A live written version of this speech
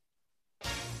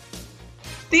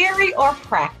Theory or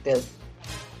practice?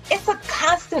 It's a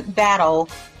constant battle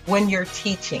when you're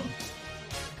teaching.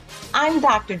 I'm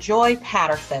Dr. Joy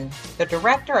Patterson, the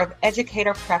Director of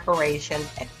Educator Preparation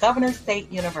at Governor State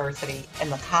University in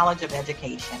the College of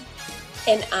Education.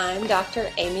 And I'm Dr.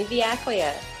 Amy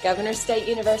Viaclia, Governor State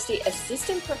University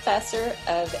Assistant Professor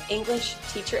of English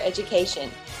Teacher Education.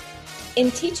 In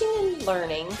teaching and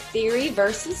learning, theory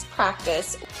versus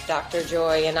practice, Dr.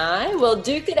 Joy and I will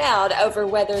duke it out over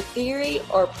whether theory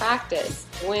or practice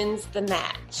wins the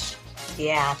match.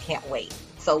 Yeah, I can't wait.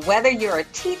 So whether you're a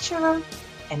teacher,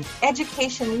 an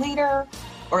education leader,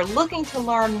 or looking to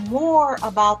learn more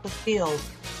about the field,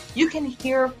 you can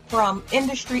hear from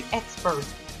industry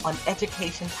experts on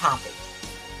education topics.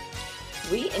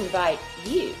 We invite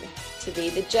you to be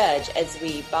the judge as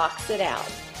we box it out.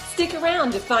 Stick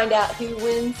around to find out who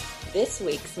wins this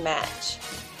week's match.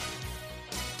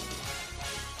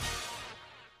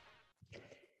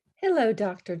 Hello,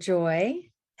 Dr. Joy.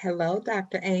 Hello,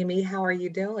 Dr. Amy. How are you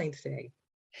doing today?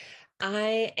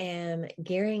 I am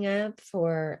gearing up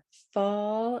for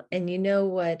fall, and you know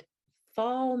what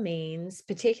fall means,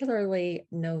 particularly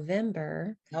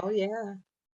November. Oh, yeah.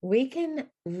 We can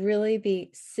really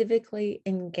be civically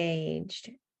engaged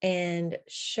and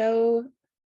show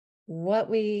what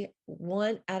we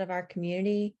want out of our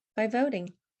community by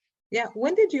voting. Yeah.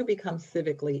 When did you become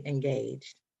civically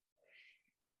engaged?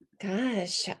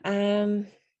 Gosh,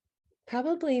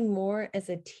 probably more as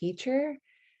a teacher,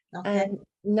 Okay.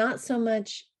 not so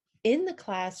much in the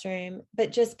classroom,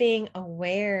 but just being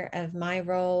aware of my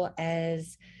role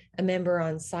as a member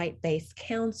on site-based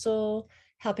council,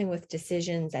 helping with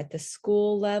decisions at the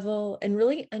school level, and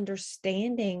really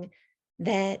understanding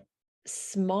that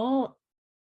small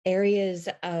areas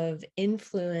of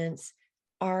influence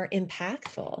are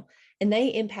impactful, and they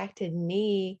impacted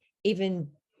me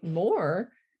even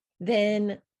more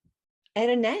than at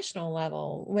a national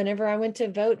level whenever I went to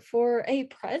vote for a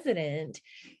president,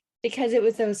 because it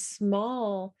was those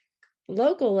small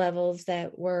local levels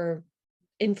that were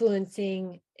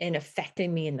influencing and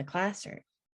affecting me in the classroom.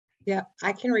 Yeah,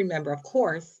 I can remember, of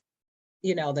course,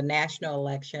 the national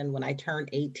election when I turned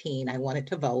 18, I wanted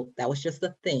to vote. That was just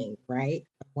the thing, right?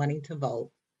 Wanting to vote.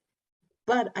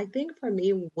 But I think for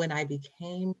me, when I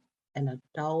became an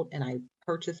adult and I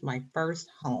purchased my first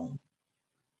home,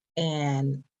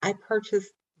 and I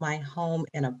purchased my home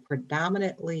in a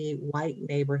predominantly white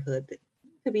neighborhood that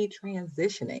seemed to be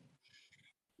transitioning.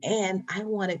 And I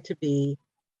wanted to be,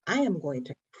 I am going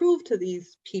to prove to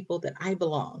these people that I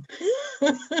belong.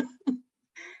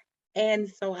 And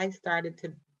so I started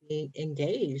to be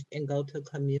engaged and go to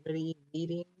community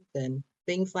meetings and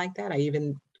things like that. I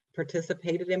even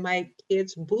participated in my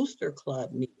kids' booster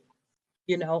club meeting,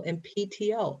 and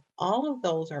PTO. All of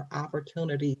those are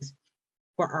opportunities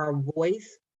for our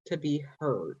voice to be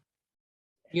heard,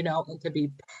 and to be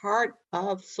part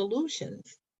of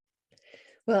solutions.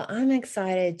 Well, I'm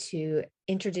excited to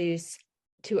introduce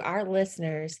to our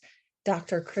listeners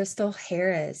Dr. Crystal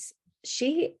Harris.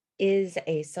 She is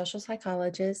a social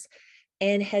psychologist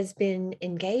and has been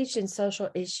engaged in social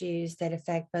issues that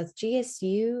affect both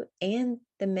GSU and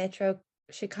the Metro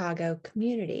Chicago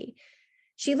community.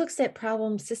 She looks at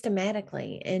problems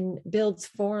systematically and builds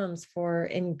forums for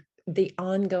the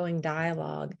ongoing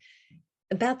dialogue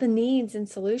about the needs and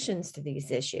solutions to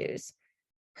these issues.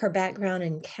 Her background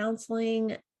in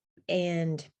counseling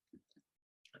and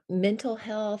mental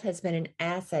health has been an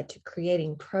asset to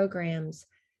creating programs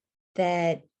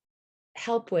that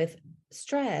help with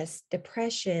stress,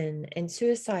 depression, and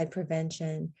suicide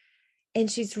prevention.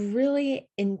 And she's really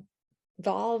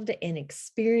involved in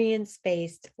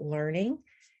experience-based learning.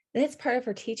 That's part of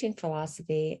her teaching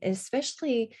philosophy, and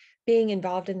especially being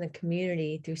involved in the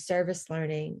community through service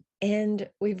learning. And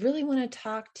we really want to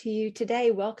talk to you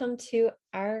today. Welcome to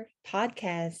our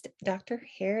podcast, Dr.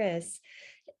 Harris.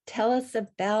 Tell us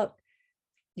about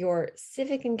your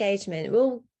civic engagement.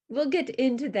 We'll get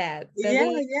into that.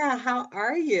 Yeah. How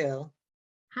are you?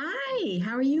 Hi,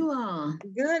 how are you all?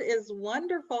 Good. It's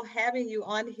wonderful having you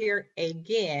on here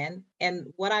again.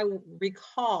 And what I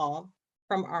recall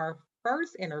from our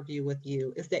first interview with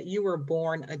you is that you were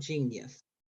born a genius.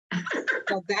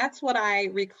 So that's what I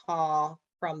recall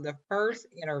from the first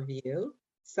interview.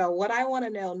 So what I want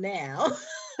to know now,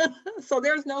 so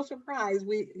there's no surprise,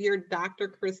 you're Dr.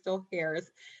 Crystal Harris,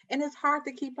 and it's hard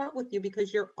to keep up with you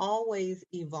because you're always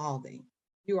evolving.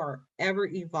 You are ever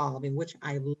evolving, which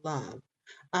I love.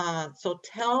 So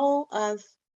tell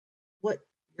us what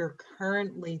you're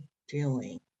currently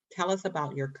doing. Tell us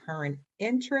about your current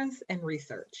interests and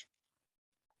research.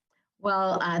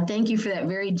 Well, thank you for that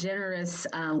very generous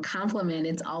compliment.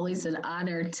 It's always an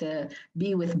honor to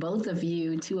be with both of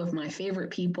you, two of my favorite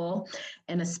people,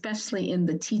 and especially in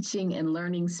the teaching and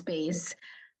learning space.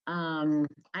 I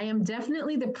am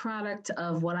definitely the product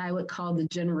of what I would call the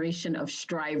generation of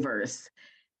strivers.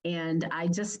 And I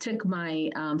just took my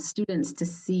students to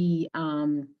see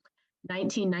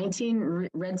 1919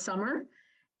 Red Summer.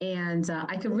 And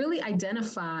I could really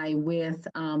identify with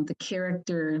the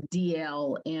character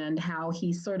DL and how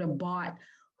he sort of bought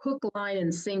hook, line,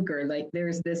 and sinker. Like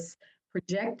there's this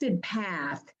projected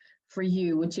path for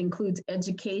you, which includes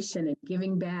education and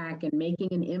giving back and making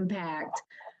an impact.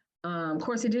 Of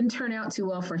course, it didn't turn out too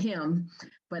well for him,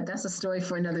 but that's a story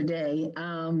for another day.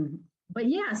 But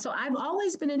yeah, so I've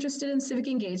always been interested in civic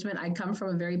engagement. I come from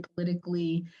a very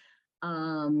politically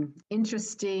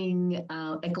interesting,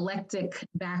 eclectic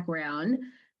background.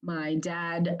 My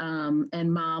dad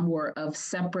and mom were of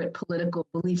separate political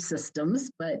belief systems,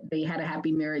 but they had a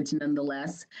happy marriage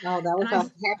nonetheless. Oh, that was And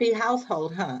a happy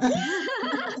household, huh?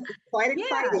 Quite yeah,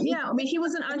 exciting. yeah. I mean, he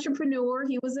was an entrepreneur.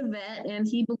 He was a vet, and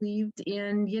he believed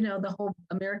in the whole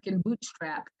American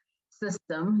bootstrap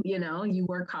system. You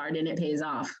work hard and it pays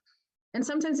off. And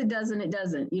sometimes it does and it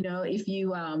doesn't. If you're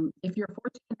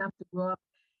fortunate enough to grow up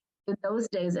in those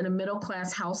days in a middle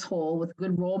class household with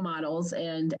good role models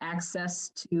and access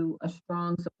to a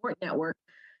strong support network,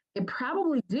 it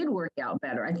probably did work out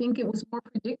better. I think it was more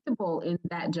predictable in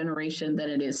that generation than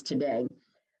it is today.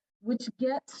 Which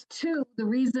gets to the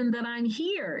reason that I'm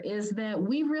here is that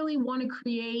we really want to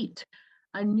create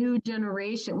a new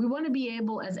generation. We want to be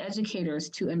able, as educators,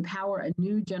 to empower a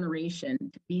new generation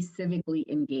to be civically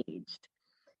engaged.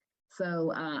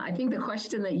 So I think the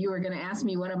question that you were going to ask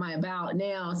me, what am I about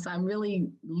now? So I'm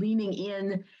really leaning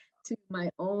in to my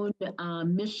own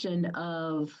mission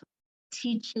of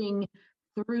teaching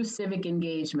through civic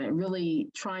engagement, really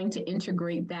trying to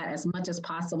integrate that as much as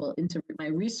possible into my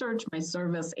research, my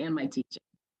service, and my teaching.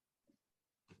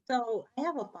 So I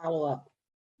have a follow-up.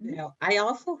 I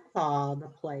also saw the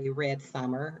play Red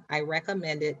Summer. I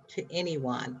recommend it to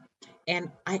anyone.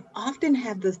 And I often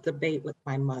have this debate with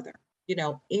my mother.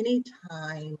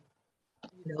 Anytime,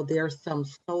 there's some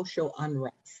social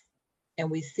unrest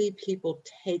and we see people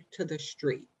take to the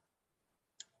street.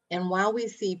 And while we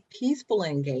see peaceful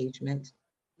engagement,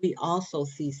 we also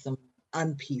see some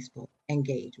unpeaceful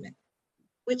engagement,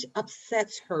 which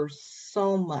upsets her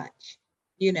so much.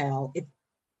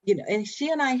 And she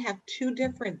and I have two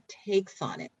different takes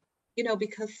on it,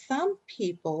 because some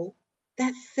people,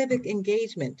 that's civic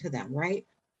engagement to them, right?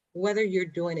 Whether you're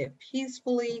doing it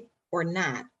peacefully or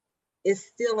not, it's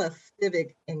still a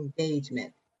civic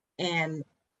engagement. And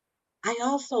I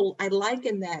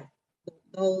liken that to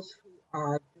those who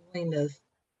are doing this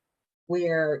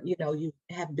where, you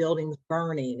have buildings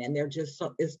burning and they're just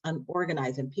so it's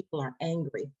unorganized and people are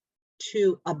angry,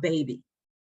 to a baby,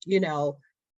 you know,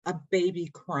 a baby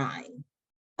crying.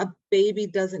 A baby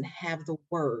doesn't have the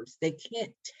words. They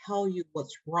can't tell you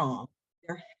what's wrong.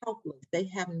 They're helpless. They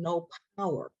have no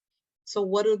power. So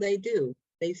what do?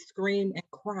 They scream and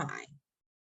cry.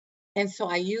 And so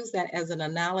I use that as an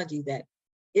analogy that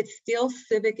it's still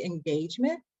civic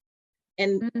engagement.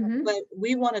 And Mhm. but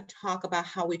we want to talk about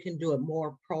how we can do it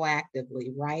more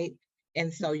proactively, right?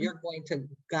 And so you're going to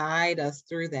guide us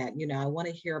through that. I want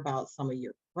to hear about some of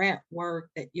your grant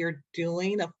work that you're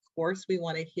doing. Of course, we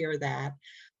want to hear that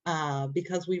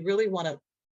because we really want to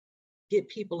get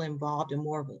people involved in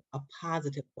more of a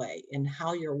positive way, and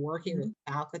how you're working with Mhm.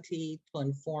 faculty to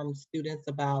inform students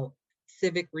about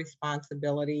civic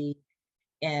responsibility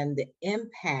and the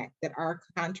impact that our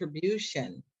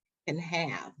contribution can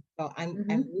have. So I'm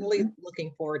Mhm. really Mhm.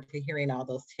 looking forward to hearing all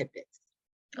those tidbits.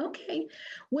 Okay.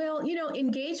 Well,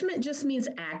 engagement just means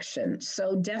action.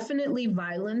 So definitely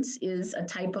violence is a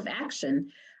type of action.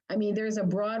 I mean, there's a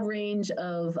broad range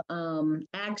of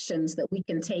actions that we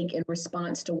can take in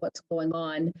response to what's going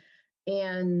on.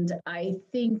 And I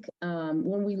think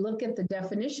when we look at the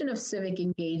definition of civic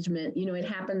engagement, it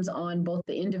happens on both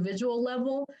the individual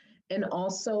level and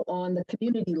also on the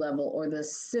community level or the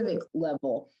civic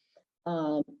level.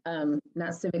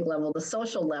 Not civic level, the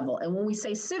social level. And when we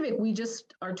say civic, we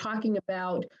just are talking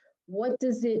about what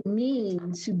does it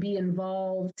mean to be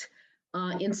involved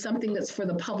in something that's for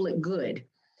the public good.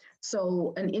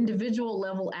 So an individual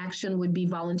level action would be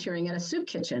volunteering at a soup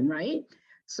kitchen, right?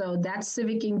 So that's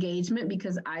civic engagement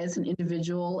because I, as an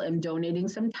individual, am donating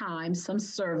some time, some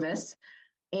service.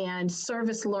 And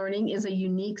service learning is a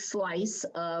unique slice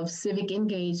of civic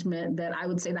engagement that I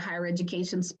would say the higher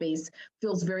education space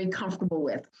feels very comfortable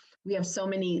with. We have so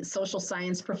many social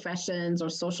science professions or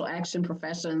social action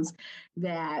professions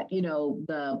that,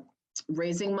 the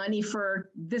raising money for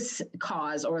this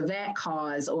cause or that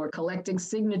cause or collecting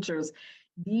signatures.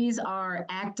 These are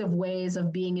active ways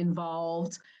of being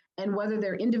involved. And whether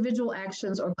they're individual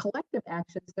actions or collective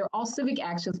actions, they're all civic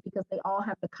actions because they all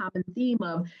have the common theme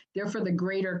of they're for the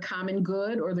greater common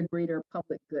good or the greater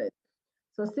public good.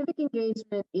 So civic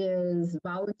engagement is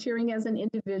volunteering as an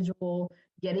individual,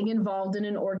 getting involved in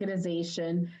an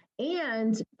organization,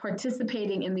 and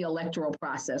participating in the electoral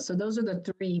process. So those are the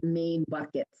three main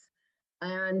buckets.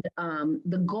 And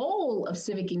the goal of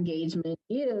civic engagement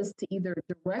is to either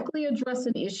directly address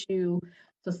an issue,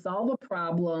 to solve a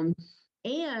problem,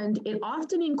 and it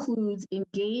often includes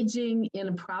engaging in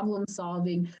a problem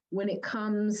solving when it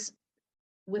comes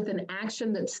with an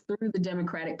action that's through the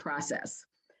democratic process.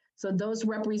 So those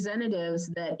representatives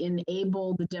that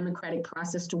enable the democratic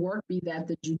process to work, be that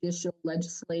the judicial,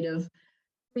 legislative,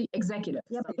 the executive.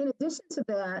 Yeah, but in addition to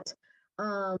that,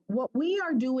 what we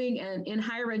are doing in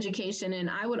higher education, and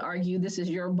I would argue this is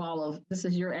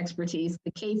your expertise,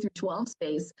 the K through 12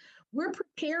 space, we're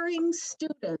preparing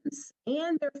students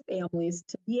and their families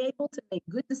to be able to make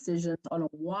good decisions on a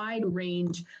wide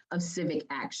range of civic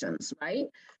actions, right?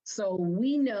 So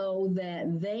we know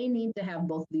that they need to have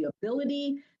both the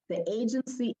ability, the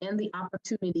agency, and the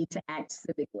opportunity to act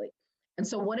civically. And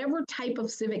so whatever type of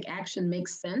civic action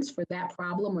makes sense for that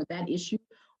problem or that issue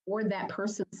or that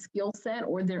person's skill set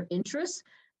or their interests,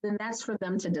 then that's for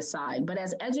them to decide. But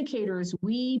as educators,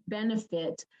 we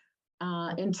benefit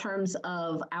in terms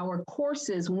of our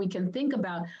courses when we can think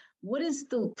about what is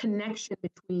the connection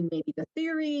between maybe the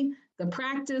theory, the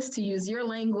practice, to use your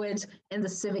language, and the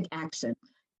civic action.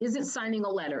 Is it signing a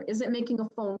letter? Is it making a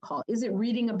phone call? Is it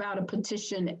reading about a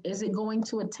petition? Is it going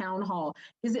to a town hall?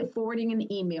 Is it forwarding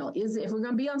an email? Is it, if we're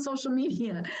going to be on social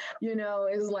media, you know,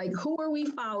 is like, who are we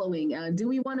following? Do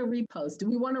we want to repost? Do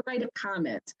we want to write a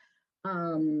comment?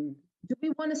 Do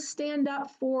we want to stand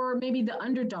up for maybe the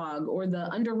underdog or the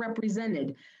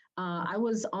underrepresented? I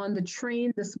was on the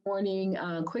train this morning,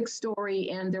 quick story,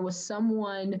 and there was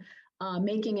someone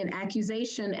making an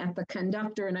accusation at the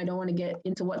conductor, and I don't want to get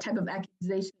into what type of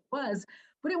accusation it was,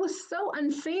 but it was so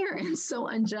unfair and so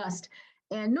unjust.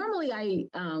 And normally I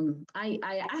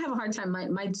have a hard time.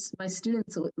 My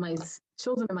students, my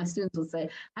children and my students will say,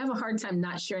 I have a hard time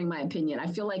not sharing my opinion. I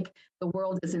feel like the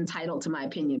world is entitled to my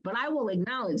opinion, but I will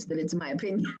acknowledge that it's my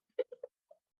opinion.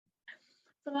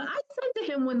 So I said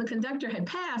to him when the conductor had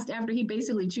passed, after he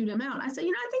basically chewed him out, I said,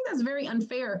 you know, I think that's very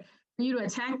unfair for you to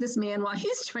attack this man while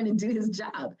he's trying to do his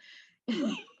job,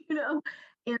 you know?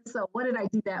 And so what did I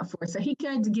do that for? So he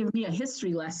tried to give me a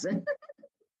history lesson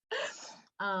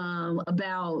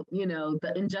about, you know,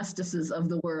 the injustices of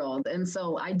the world. And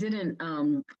so I didn't,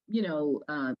 you know,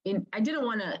 I didn't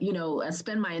want to, you know,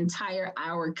 spend my entire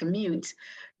hour commute,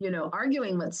 you know,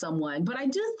 arguing with someone. But I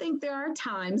do think there are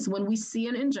times when we see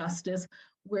an injustice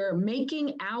where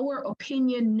making our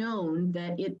opinion known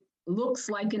that it looks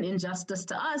like an injustice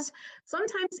to us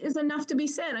sometimes is enough to be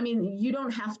said. I mean, you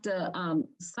don't have to,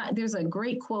 there's a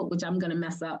great quote, which I'm going to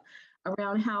mess up,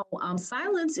 around how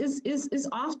silence is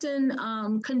often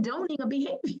condoning a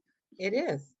behavior. It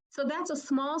is. So that's a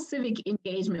small civic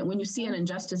engagement when you see an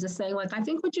injustice, is saying, like, I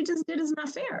think what you just did is not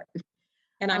fair.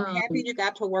 And I'm happy you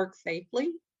got to work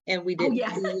safely, and we didn't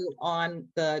yeah. see you on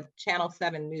the Channel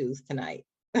 7 news tonight.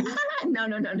 No.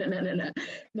 And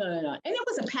it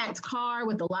was a packed car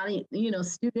with a lot of, you know,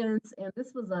 students. And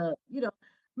this was a, you know,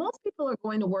 most people are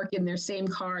going to work in their same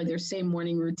car, their same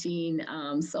morning routine.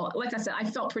 So like I said, I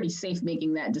felt pretty safe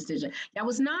making that decision. I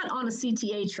was not on a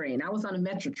CTA train. I was on a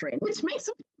Metro train, which makes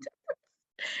a difference.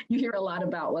 You hear a lot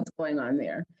about what's going on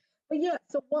there. But yeah,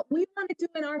 so what we want to do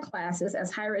in our classes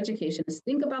as higher education is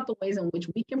think about the ways in which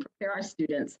we can prepare our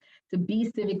students to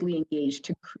be civically engaged,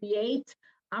 to create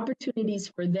opportunities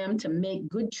for them to make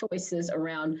good choices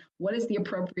around what is the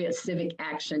appropriate civic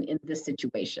action in this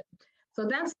situation. So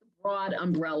that's the broad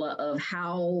umbrella of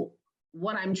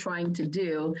what I'm trying to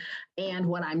do and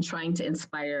what I'm trying to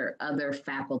inspire other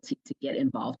faculty to get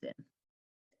involved in.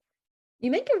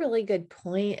 You make a really good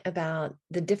point about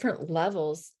the different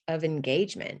levels of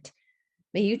engagement.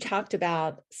 I mean, you talked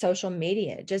about social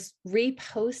media, just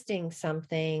reposting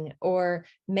something or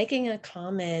making a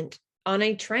comment on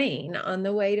a train on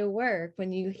the way to work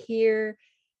when you hear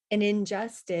an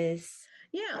injustice.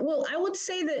 Yeah, well, I would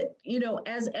say that, you know,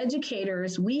 as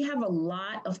educators, we have a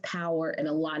lot of power and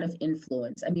a lot of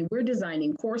influence. I mean, we're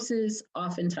designing courses,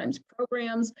 oftentimes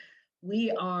programs. We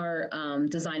are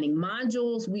designing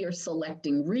modules. We are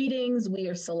selecting readings. We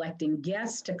are selecting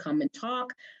guests to come and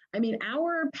talk. I mean,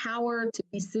 our power to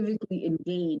be civically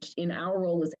engaged in our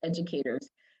role as educators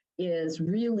is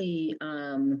really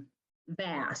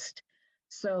vast.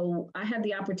 So I had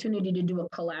the opportunity to do a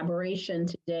collaboration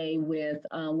today with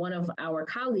one of our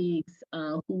colleagues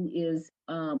who is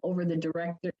over the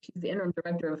director, she's the interim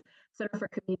director of Center for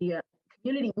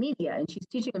Community Media, and she's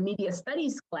teaching a media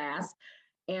studies class.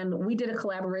 And we did a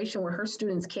collaboration where her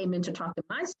students came in to talk to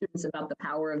my students about the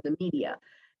power of the media.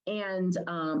 And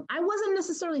I wasn't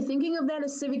necessarily thinking of that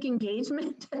as civic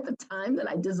engagement at the time that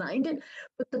I designed it,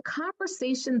 but the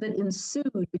conversation that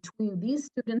ensued between these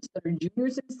students that are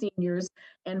juniors and seniors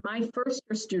and my first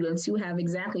year students who have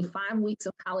exactly 5 weeks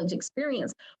of college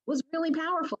experience was really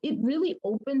powerful. It really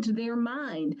opened their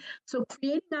mind. So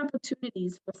creating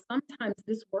opportunities for sometimes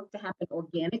this work to happen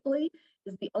organically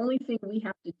is the only thing we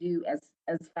have to do as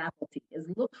faculty, is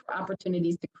look for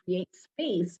opportunities to create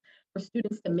space for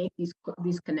students to make these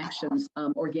connections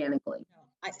organically.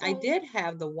 I did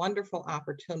have the wonderful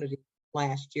opportunity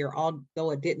last year,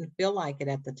 although it didn't feel like it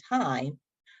at the time,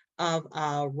 of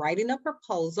writing a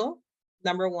proposal,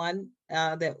 number one,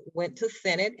 that went to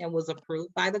Senate and was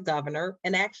approved by the governor,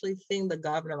 and actually seeing the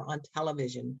governor on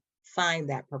television sign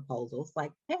that proposal. It's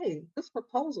like, hey, this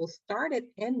proposal started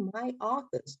in my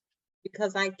office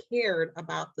because I cared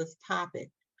about this topic.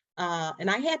 And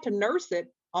I had to nurse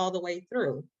it all the way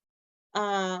through.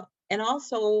 And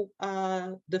also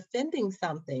defending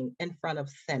something in front of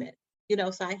Senate.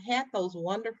 So I had those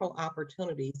wonderful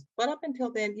opportunities. But up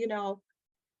until then,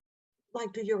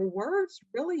 like, do your words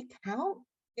really count?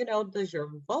 Does your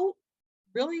vote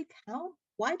really count?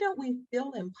 Why don't we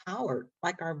feel empowered,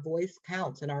 like our voice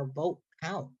counts and our vote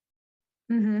counts?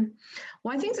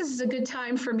 Well, I think this is a good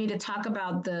time for me to talk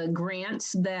about the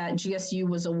grants that GSU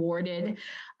was awarded.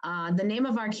 The name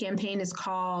of our campaign is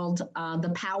called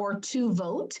The Power to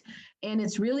Vote, and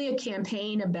it's really a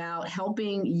campaign about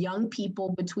helping young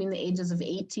people between the ages of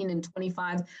 18 and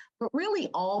 25, but really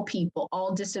all people,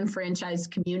 all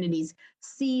disenfranchised communities,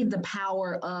 see the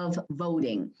power of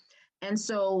voting. And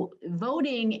so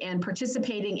voting and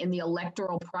participating in the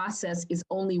electoral process is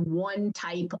only one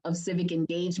type of civic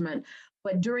engagement.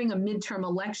 But during a midterm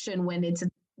election, when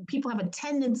people have a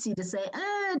tendency to say,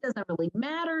 it doesn't really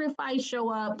matter if I show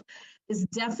up, is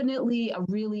definitely a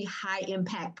really high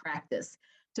impact practice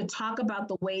to talk about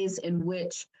the ways in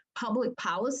which public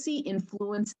policy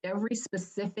influence every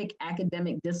specific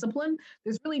academic discipline.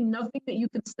 There's really nothing that you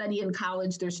can study in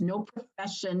college. There's no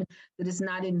profession that is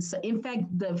not in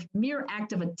fact, the mere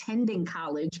act of attending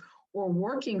college or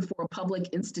working for a public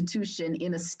institution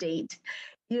in a state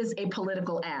is a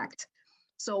political act.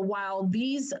 So while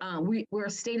we're a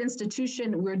state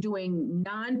institution, we're doing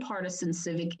nonpartisan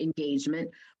civic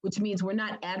engagement, which means we're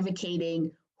not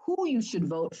advocating who you should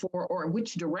vote for or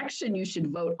which direction you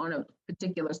should vote on a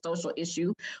particular social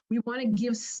issue. We want to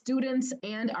give students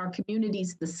and our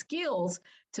communities the skills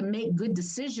to make good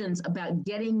decisions about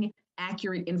getting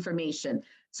accurate information.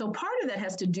 So part of that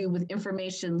has to do with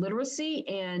information literacy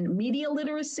and media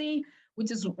literacy, which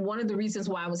is one of the reasons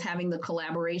why I was having the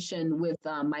collaboration with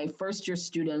my first year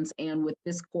students and with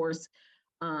this course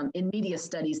in media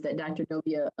studies that Dr.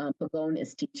 Novia Pagone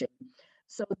is teaching.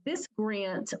 So this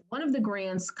grant, one of the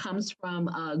grants comes from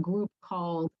a group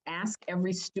called Ask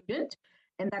Every Student,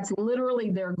 and that's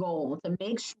literally their goal, to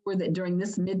make sure that during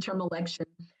this midterm election,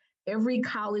 every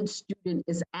college student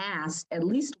is asked at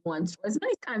least once, or as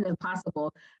many times as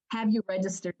possible, have you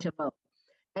registered to vote?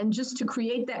 And just to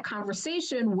create that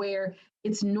conversation where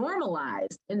it's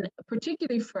normalized, and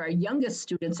particularly for our youngest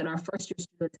students and our first year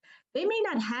students, they may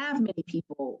not have many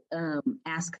people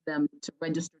ask them to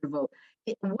register to vote.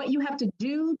 What you have to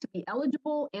do to be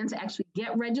eligible and to actually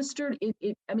get registered,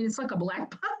 it's like a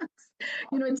black box.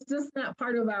 It's just not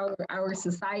part of our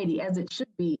society as it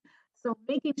should be. So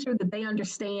making sure that they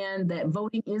understand that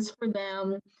voting is for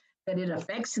them, that it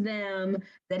affects them,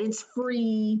 that it's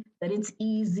free, that it's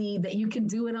easy, that you can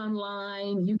do it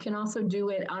online. You can also do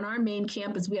it on our main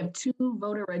campus. We have 2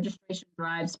 voter registration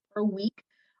drives per week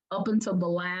up until the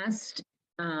last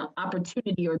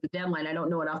opportunity or the deadline. I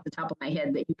don't know it off the top of my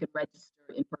head that you can register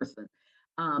in person.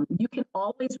 You can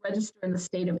always register in the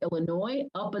state of Illinois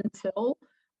up until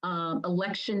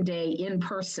election day in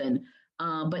person.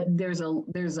 But there's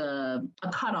a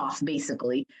cutoff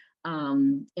basically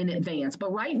in advance.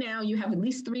 But right now you have at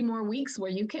least 3 more weeks where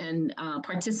you can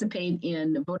participate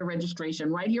in voter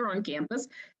registration right here on campus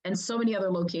and so many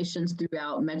other locations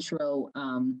throughout Metro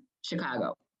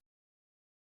Chicago.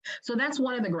 So that's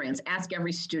one of the grants, Ask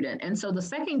Every Student. And so the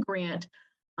second grant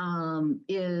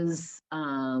is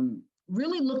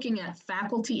really looking at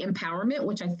faculty empowerment,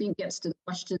 which I think gets to the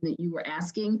question that you were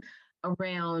asking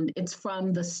around. It's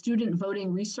from the Student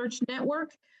Voting Research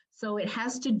Network. So it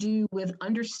has to do with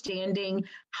understanding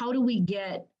how do we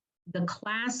get the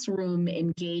classroom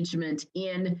engagement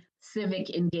in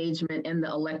civic engagement and the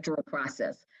electoral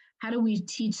process? How do we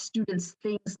teach students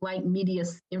things like media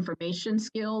information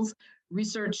skills,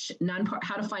 research,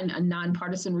 how to find a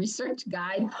nonpartisan research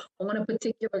guide on a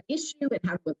particular issue and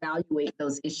how to evaluate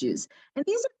those issues? And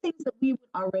these are things that we would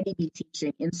already be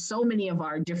teaching in so many of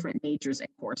our different majors and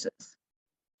courses.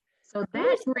 So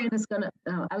that grant is going to,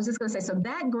 I was just going to say, so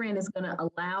that grant is going to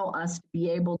allow us to be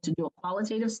able to do a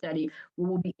qualitative study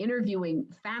where we'll be interviewing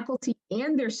faculty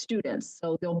and their students.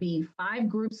 So there'll be 5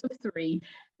 groups of 3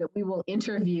 that we will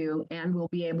interview, and we'll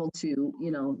be able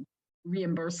to,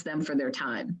 reimburse them for their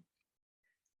time.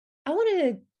 I want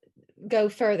to go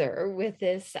further with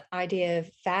this idea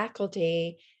of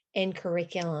faculty and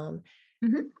curriculum,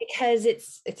 because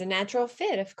it's a natural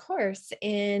fit, of course,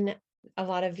 in a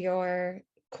lot of your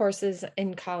courses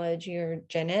in college, your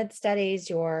gen ed studies,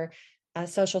 your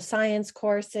social science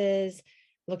courses,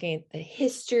 looking at the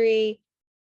history.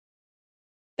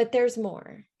 But there's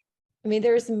more. I mean,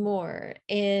 there's more.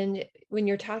 And when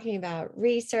you're talking about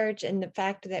research and the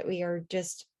fact that we are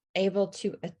just able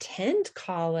to attend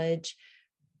college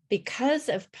because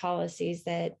of policies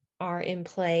that are in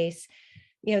place,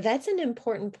 that's an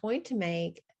important point to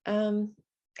make.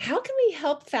 How can we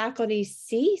help faculty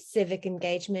see civic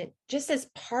engagement just as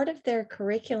part of their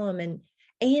curriculum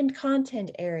and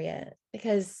content area?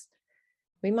 Because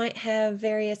we might have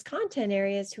various content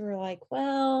areas who are like,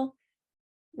 well,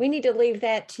 we need to leave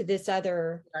that to this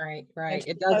other right.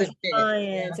 It doesn't fit.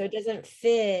 Science, or it doesn't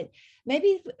fit.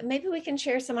 Maybe we can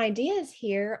share some ideas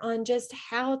here on just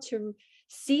how to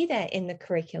see that in the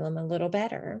curriculum a little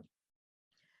better.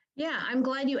 Yeah, I'm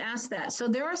glad you asked that. So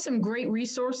there are some great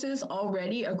resources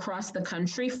already across the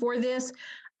country for this.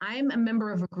 I'm a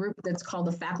member of a group that's called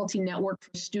the Faculty Network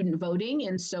for Student Voting.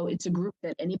 And so it's a group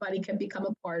that anybody can become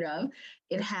a part of.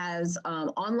 It has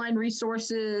online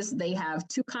resources. They have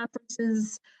 2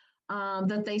 conferences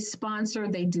that they sponsor.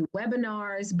 They do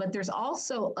webinars, but there's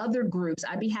also other groups.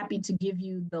 I'd be happy to give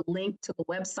you the link to the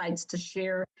websites to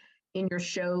share in your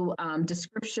show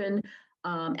description.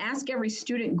 Ask Every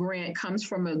Student grant comes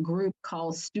from a group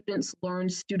called Students Learn,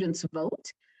 Students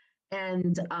Vote.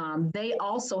 And they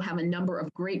also have a number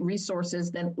of great resources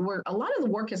where a lot of the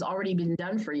work has already been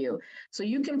done for you. So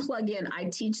you can plug in, I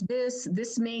teach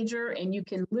this major, and you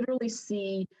can literally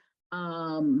see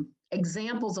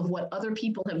examples of what other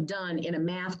people have done in a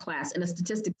math class, in a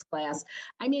statistics class.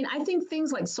 I mean, I think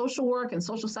things like social work and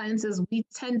social sciences, we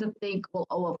tend to think, well,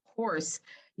 oh, of course,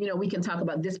 we can talk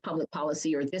about this public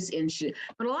policy or this issue,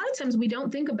 but a lot of times we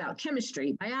don't think about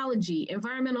chemistry, biology,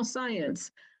 environmental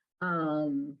science,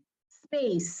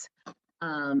 space,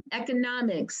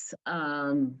 economics,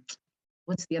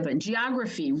 what's the other one?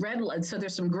 Geography, so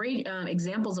there's some great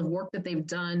examples of work that they've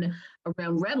done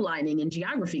around redlining in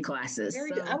geography classes.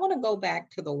 I want to go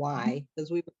back to the why, because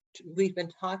we've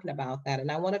been talking about that,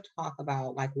 and I want to talk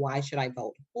about, like, why should I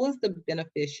vote? Who is the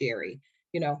beneficiary?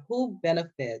 Who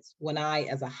benefits when I,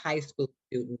 as a high school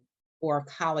student or a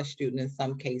college student in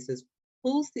some cases,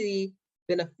 who's the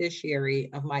beneficiary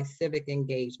of my civic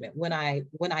engagement when I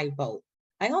vote?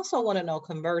 I also want to know,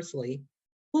 conversely,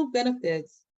 who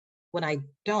benefits when I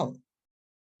don't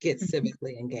get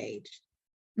civically engaged?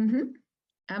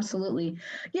 Absolutely.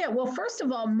 Yeah, well, first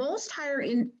of all, most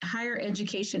higher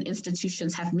education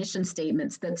institutions have mission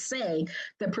statements that say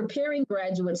that preparing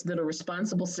graduates that are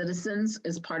responsible citizens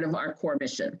is part of our core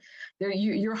mission.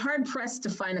 You're hard pressed to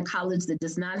find a college that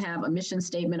does not have a mission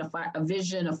statement, a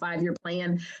vision, a 5-year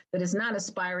plan, that is not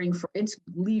aspiring for its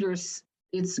leaders,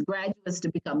 its graduates to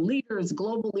become leaders,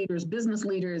 global leaders, business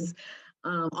leaders,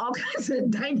 all kinds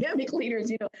of dynamic leaders.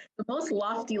 The most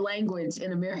lofty language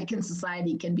in American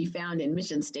society can be found in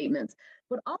mission statements.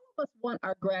 But all of us want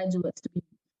our graduates to be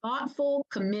thoughtful,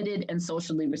 committed, and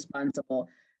socially responsible.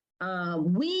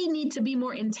 We need to be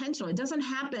more intentional. It doesn't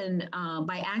happen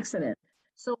by accident.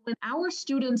 So when our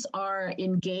students are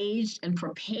engaged and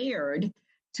prepared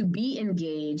to be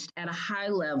engaged at a high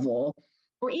level,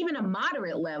 or even a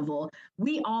moderate level,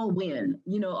 we all win.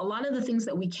 A lot of the things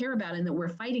that we care about and that we're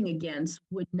fighting against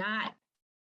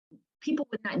people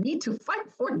would not need to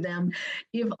fight for them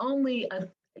if only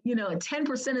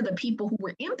 10% of the people who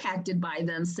were impacted by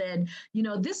them said,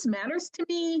 this matters to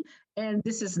me and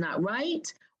this is not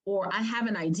right, or I have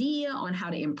an idea on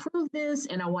how to improve this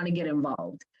and I want to get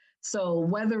involved. So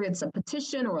whether it's a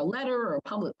petition or a letter or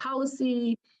public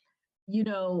policy,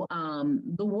 the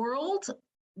world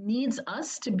needs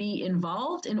us to be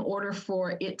involved in order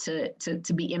for it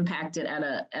to be impacted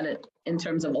in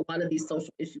terms of a lot of these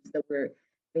social issues that we're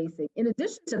facing. In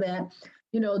addition to that,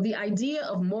 the idea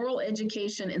of moral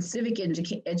education and civic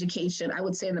education, I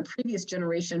would say in the previous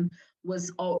generation,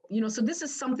 was all, so this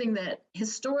is something that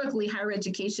historically higher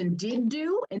education did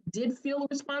do and did feel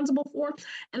responsible for.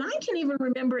 And I can even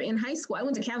remember in high school, I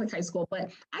went to Catholic high school, but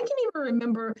I can even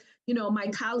remember, my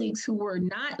colleagues who were in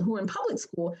public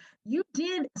school, you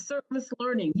did service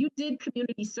learning, you did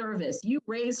community service, you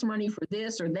raised money for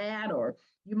this or that, or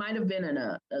you might have been in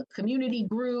a community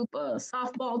group, a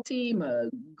softball team, a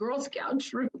Girl Scout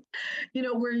troop,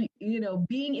 where,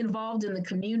 being involved in the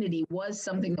community was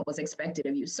something that was expected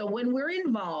of you. So when we're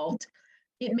involved,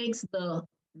 it makes the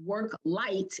work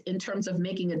light in terms of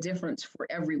making a difference for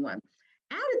everyone.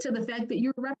 Added to the fact that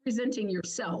you're representing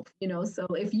yourself, so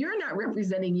if you're not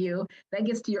representing you, that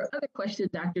gets to your other question,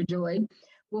 Dr. Joy.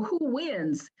 Well, who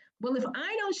wins? Well, if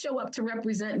I don't show up to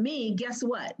represent me, guess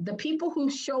what? The people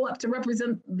who show up to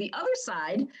represent the other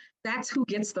side, that's who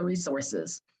gets the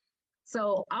resources.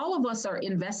 So all of us are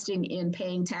investing in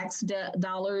paying tax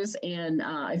dollars. And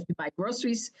if you buy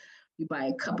groceries, you buy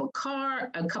a cup of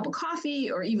coffee,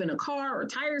 or even a car or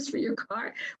tires for your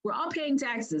car, we're all paying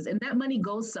taxes, and that money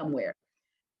goes somewhere.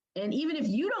 And even if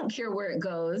you don't care where it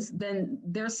goes, then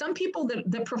there are some people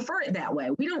that prefer it that way.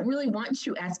 We don't really want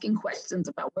you asking questions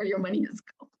about where your money is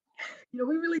going.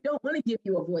 We really don't want to give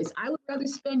you a voice. I would rather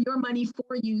spend your money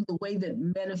for you the way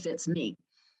that benefits me.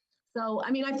 So,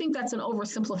 I think that's an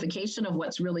oversimplification of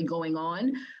what's really going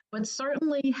on, but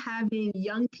certainly having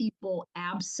young people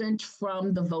absent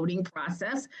from the voting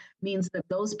process means that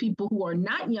those people who are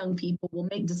not young people will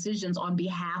make decisions on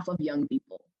behalf of young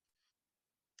people.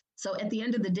 So at the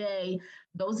end of the day,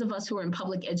 those of us who are in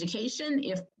public education,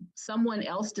 if someone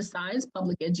else decides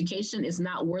public education is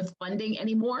not worth funding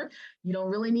anymore, you don't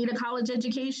really need a college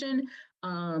education,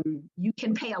 you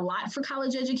can pay a lot for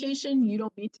college education, you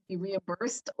don't need to be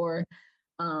reimbursed or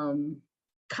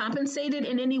compensated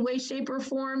in any way, shape, or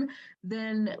form,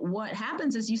 then what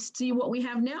happens is you see what we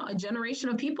have now, a generation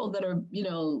of people that are,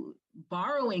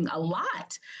 borrowing a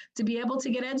lot to be able to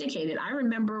get educated. I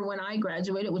remember when I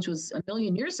graduated, which was a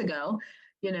million years ago,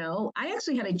 I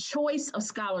actually had a choice of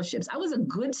scholarships. I was a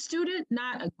good student,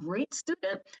 not a great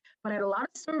student, but I had a lot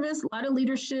of service, a lot of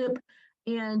leadership.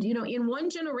 And, in one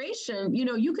generation,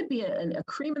 you could be a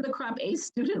cream of the crop A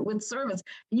student with service,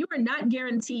 and you are not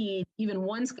guaranteed even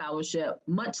one scholarship,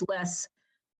 much less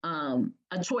a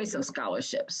choice of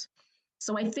scholarships.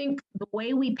 So I think the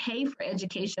way we pay for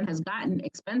education has gotten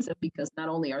expensive because not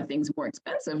only are things more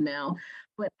expensive now,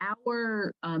 but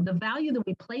the value that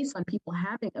we place on people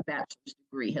having a bachelor's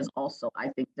degree has also, I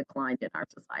think, declined in our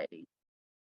society.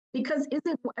 Because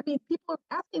people are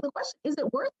asking the question, is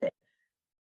it worth it?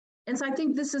 And so I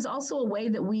think this is also a way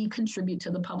that we contribute to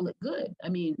the public good.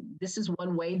 This is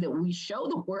one way that we show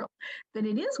the world that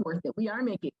it is worth it. We are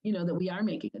making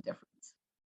a difference.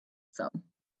 So.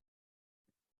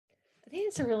 I think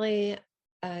it's a really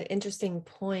interesting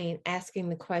point, asking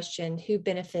the question, who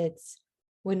benefits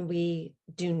when we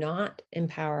do not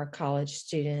empower college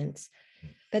students?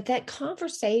 But that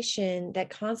conversation, that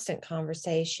constant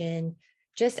conversation,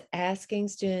 just asking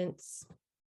students,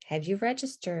 have you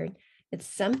registered? It's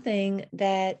something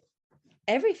that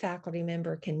every faculty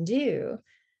member can do.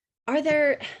 Are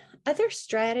there other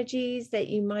strategies that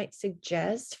you might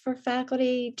suggest for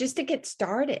faculty just to get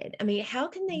started? How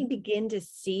can they begin to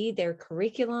see their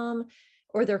curriculum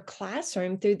or their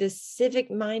classroom through this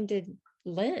civic-minded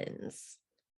lens?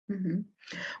 Mm-hmm.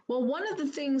 Well, one of the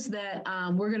things that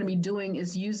we're going to be doing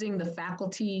is using the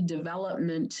faculty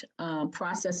development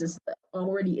processes that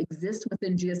already exist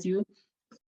within GSU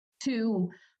to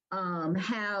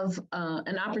have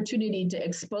an opportunity to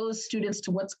expose students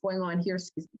to what's going on here.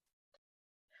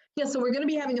 Yeah, so we're going to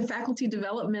be having a faculty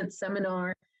development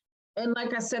seminar. And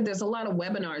like I said, there's a lot of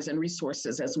webinars and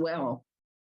resources as well.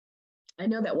 I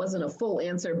know that wasn't a full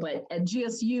answer, but at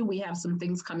GSU, we have some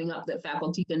things coming up that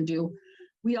faculty can do.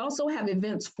 We also have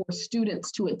events for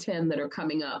students to attend that are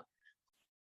coming up.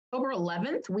 October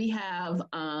 11th, we have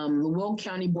the Will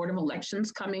County Board of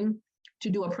Elections coming to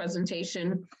do a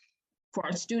presentation for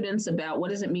our students about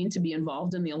what does it mean to be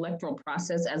involved in the electoral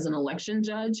process as an election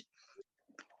judge.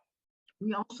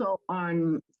 We also,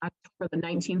 on October the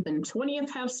 19th and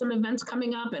 20th, have some events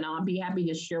coming up, and I'll be happy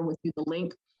to share with you the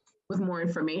link with more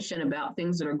information about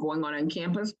things that are going on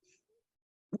campus.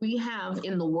 We have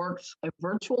in the works a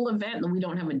virtual event that we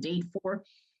don't have a date for.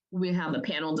 We have a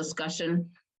panel discussion.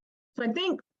 So I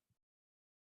think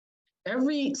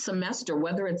every semester,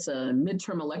 whether it's a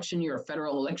midterm election year or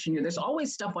federal election year, there's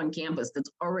always stuff on campus that's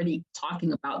already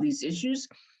talking about these issues.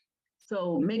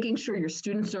 So making sure your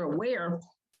students are aware.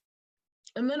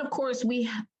 And then, of course, we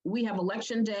have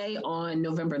Election Day on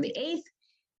November the 8th.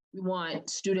 We want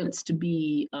students to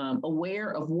be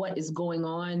aware of what is going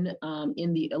on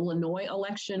in the Illinois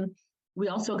election. We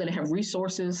also are going to have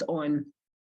resources on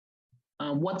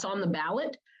what's on the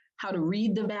ballot, how to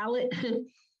read the ballot,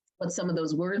 what some of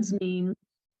those words mean.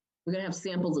 We're going to have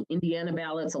samples of Indiana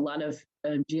ballots. A lot of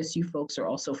GSU folks are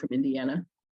also from Indiana.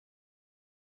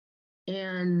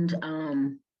 And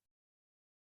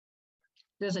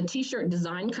there's a t-shirt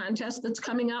design contest that's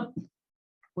coming up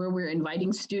where we're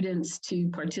inviting students to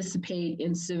participate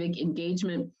in civic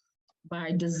engagement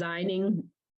by designing,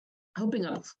 hoping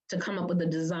to come up with a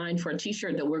design for a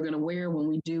t-shirt that we're going to wear when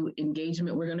we do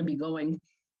engagement. We're going to be going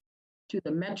to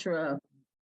the Metro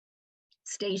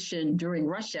station during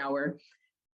rush hour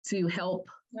to help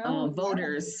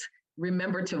voters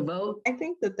remember to vote. I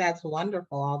think that that's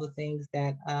wonderful, all the things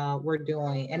that we're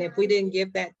doing. And if we didn't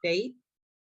give that date,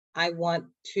 I want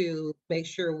to make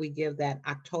sure we give that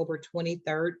October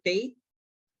 23rd date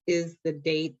is the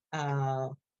date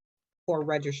for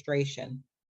registration.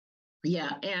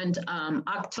 Yeah, and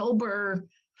October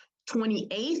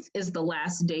 28th is the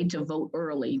last day to vote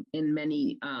early in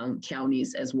many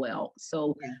counties as well.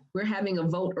 So we're having a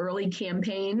vote early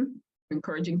campaign,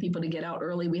 encouraging people to get out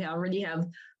early. We already have a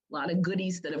lot of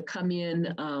goodies that have come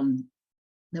in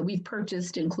that we've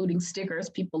purchased, including stickers.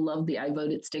 People love the I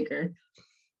voted sticker.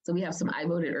 So we have some I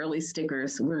voted early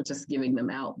stickers. We're just giving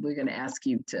them out. We're going to ask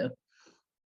you to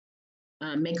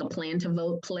make a plan to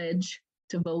vote, pledge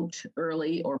to vote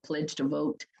early, or pledge to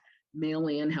vote mail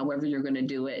in, however you're going to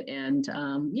do it. And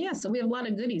so we have a lot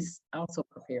of goodies also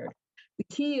prepared. The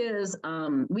key is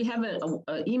we have an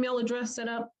email address set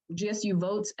up,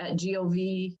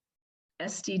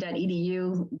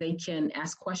 gsuvotes@govst.edu. They can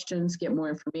ask questions, get more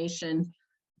information.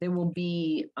 There will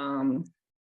be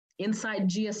inside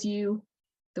GSU,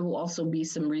 there will also be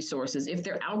some resources. If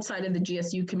they're outside of the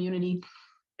GSU community,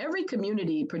 every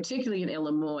community, particularly in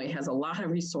Illinois, has a lot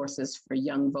of resources for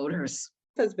young voters.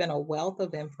 This has been a wealth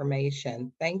of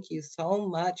information. Thank you so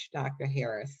much, Dr.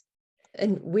 Harris.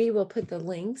 And we will put the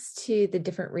links to the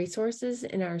different resources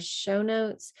in our show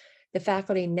notes. The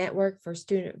Faculty Network for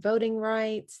Student Voting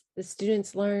Rights, the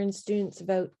Students Learn, Students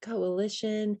Vote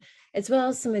Coalition, as well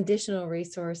as some additional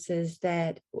resources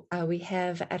that we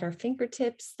have at our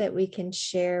fingertips that we can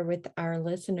share with our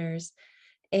listeners.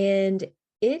 And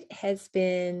it has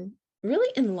been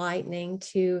really enlightening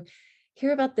to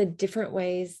hear about the different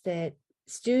ways that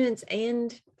students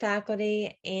and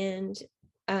faculty and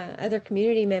other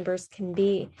community members can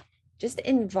be just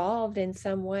involved in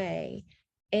some way.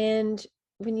 And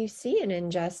when you see an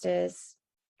injustice,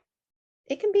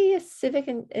 it can be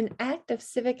an act of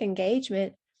civic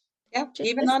engagement. Yep,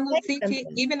 even on the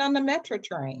even on the Metro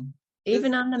train.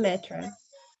 Even on the Metro.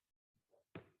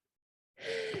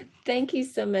 Thank you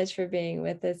so much for being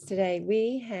with us today.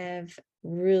 We have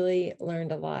really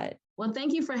learned a lot. Well,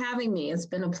 thank you for having me. It's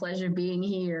been a pleasure being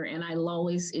here, and I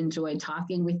always enjoy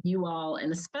talking with you all,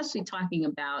 and especially talking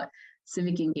about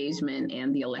civic engagement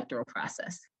and the electoral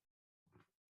process.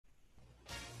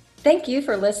 Thank you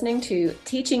for listening to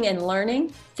Teaching and Learning,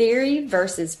 Theory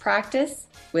versus Practice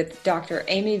with Dr.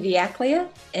 Amy Viaclia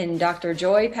and Dr.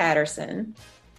 Joy Patterson.